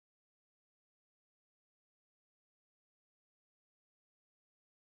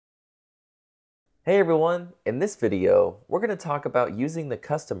Hey everyone! In this video, we're going to talk about using the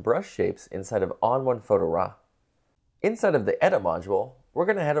custom brush shapes inside of ON1 Photo Raw. Inside of the Edit module, we're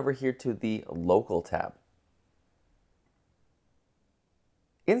going to head over here to the Local tab.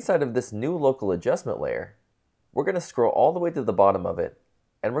 Inside of this new local adjustment layer, we're going to scroll all the way to the bottom of it,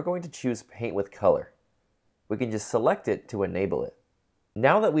 and we're going to choose Paint with Color. We can just select it to enable it.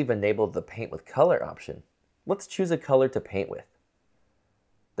 Now that we've enabled the Paint with Color option, let's choose a color to paint with.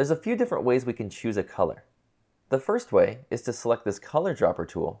 There's a few different ways we can choose a color. The first way is to select this color dropper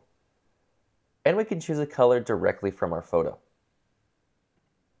tool, and we can choose a color directly from our photo.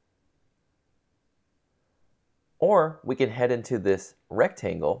 Or we can head into this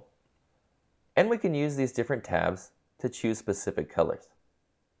rectangle, and we can use these different tabs to choose specific colors.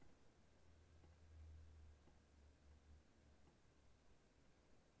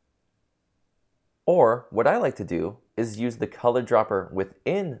 Or what I like to do is use the color dropper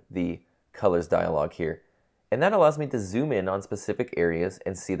within the colors dialog here, and that allows me to zoom in on specific areas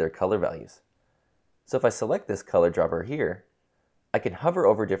and see their color values. So if I select this color dropper here, I can hover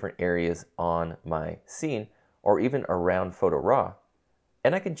over different areas on my scene or even around Photo Raw,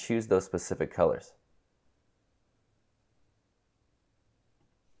 and I can choose those specific colors.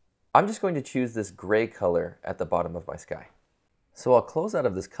 I'm just going to choose this gray color at the bottom of my sky. So I'll close out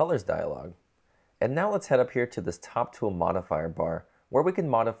of this colors dialog, and now let's head up here to this top tool modifier bar where we can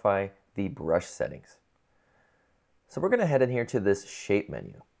modify the brush settings. So we're going to head in here to this shape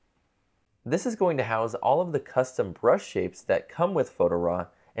menu. This is going to house all of the custom brush shapes that come with Photo Raw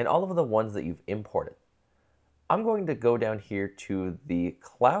and all of the ones that you've imported. I'm going to go down here to the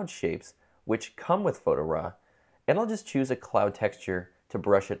cloud shapes which come with Photo Raw, and I'll just choose a cloud texture to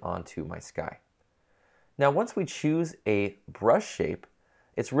brush it onto my sky. Now once we choose a brush shape,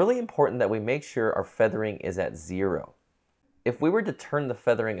 it's really important that we make sure our feathering is at 0. If we were to turn the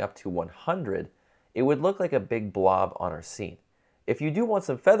feathering up to 100, it would look like a big blob on our scene. If you do want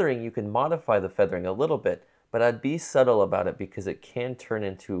some feathering, you can modify the feathering a little bit, but I'd be subtle about it because it can turn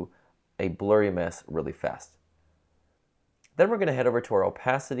into a blurry mess really fast. Then we're going to head over to our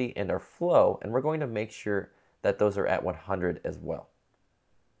opacity and our flow, and we're going to make sure that those are at 100 as well.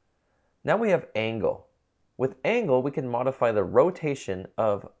 Now we have angle. With angle, we can modify the rotation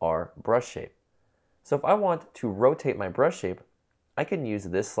of our brush shape. So if I want to rotate my brush shape, I can use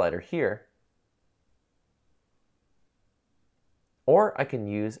this slider here, or I can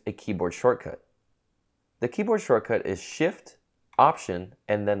use a keyboard shortcut. The keyboard shortcut is Shift, Option,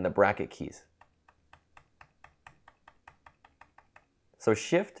 and then the bracket keys. So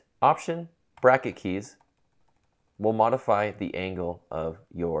Shift, Option, bracket keys will modify the angle of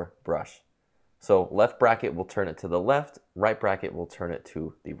your brush. So left bracket will turn it to the left, right bracket will turn it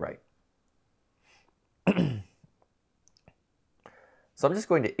to the right. So I'm just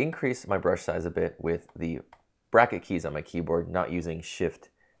going to increase my brush size a bit with the bracket keys on my keyboard, not using Shift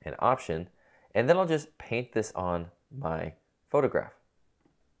and Option, and then I'll just paint this on my photograph.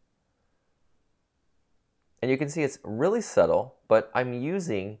 And you can see it's really subtle, but I'm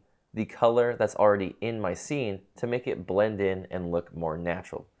using the color that's already in my scene to make it blend in and look more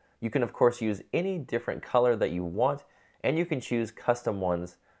natural. You can of course use any different color that you want, and you can choose custom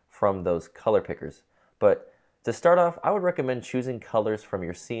ones from those color pickers. But to start off, I would recommend choosing colors from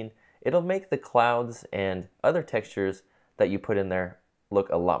your scene. It'll make the clouds and other textures that you put in there look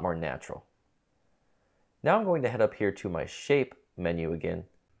a lot more natural. Now I'm going to head up here to my shape menu again,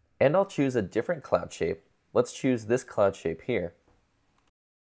 and I'll choose a different cloud shape. Let's choose this cloud shape here.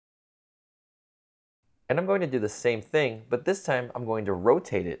 And I'm going to do the same thing, but this time I'm going to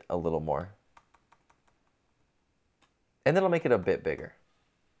rotate it a little more. And then I'll make it a bit bigger.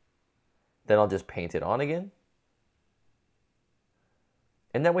 Then I'll just paint it on again.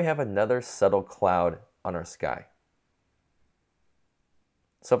 And then we have another subtle cloud on our sky.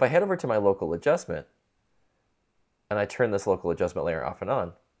 So if I head over to my local adjustment, and I turn this local adjustment layer off and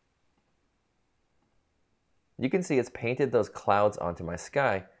on, you can see it's painted those clouds onto my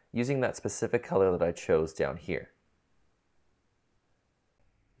sky using that specific color that I chose down here.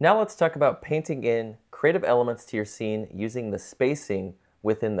 Now let's talk about painting in creative elements to your scene using the spacing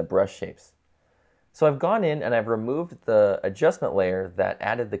within the brush shapes. So I've gone in and I've removed the adjustment layer that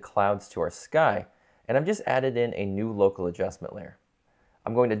added the clouds to our sky, and I've just added in a new local adjustment layer.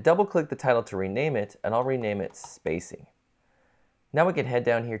 I'm going to double click the title to rename it, and I'll rename it Spacing. Now we can head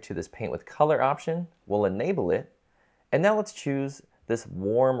down here to this Paint with Color option, we'll enable it, and now let's choose this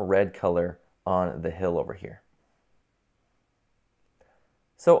warm red color on the hill over here.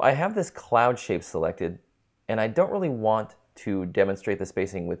 So I have this cloud shape selected, and I don't really want to demonstrate the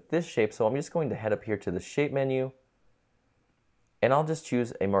spacing with this shape, so I'm just going to head up here to the shape menu, and I'll just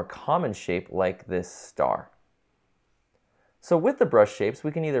choose a more common shape like this star. So with the brush shapes,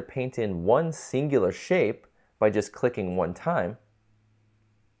 we can either paint in one singular shape by just clicking one time,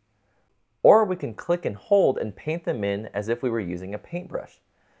 or we can click and hold and paint them in as if we were using a paintbrush.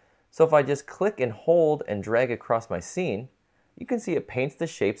 So if I just click and hold and drag across my scene, you can see it paints the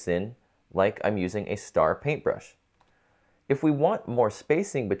shapes in like I'm using a star paintbrush. If we want more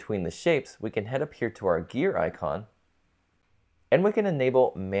spacing between the shapes, we can head up here to our gear icon, and we can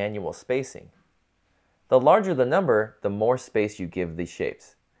enable manual spacing. The larger the number, the more space you give these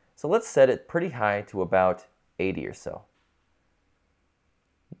shapes. So let's set it pretty high to about 80 or so.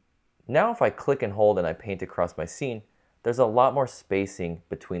 Now if I click and hold and I paint across my scene, there's a lot more spacing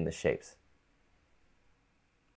between the shapes.